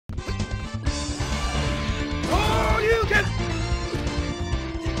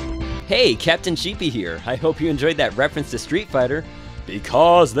Hey, Captain Sheepy here. I hope you enjoyed that reference to Street Fighter,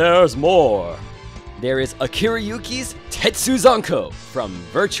 because there's more. There is Akira Yuki's Tetsuzanko from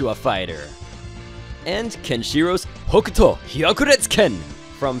Virtua Fighter, and Kenshiro's Hokuto Hyakuretsu-ken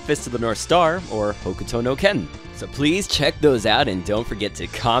from Fist of the North Star, or Hokuto no Ken. So please check those out and don't forget to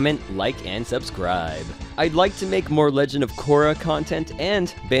comment, like, and subscribe. I'd like to make more Legend of Korra content and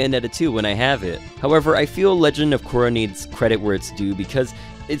Bayonetta 2 when I have it. However, I feel Legend of Korra needs credit where it's due because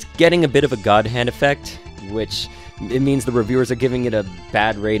it's getting a bit of a god hand effect, which it means the reviewers are giving it a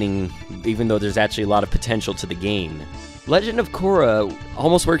bad rating even though there's actually a lot of potential to the game. Legend of Korra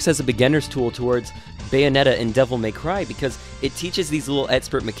almost works as a beginner's tool towards Bayonetta and Devil May Cry because it teaches these little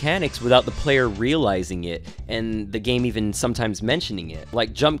expert mechanics without the player realizing it, and the game even sometimes mentioning it,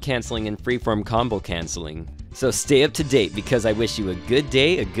 like jump canceling and freeform combo canceling. So stay up to date because I wish you a good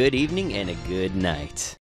day, a good evening, and a good night.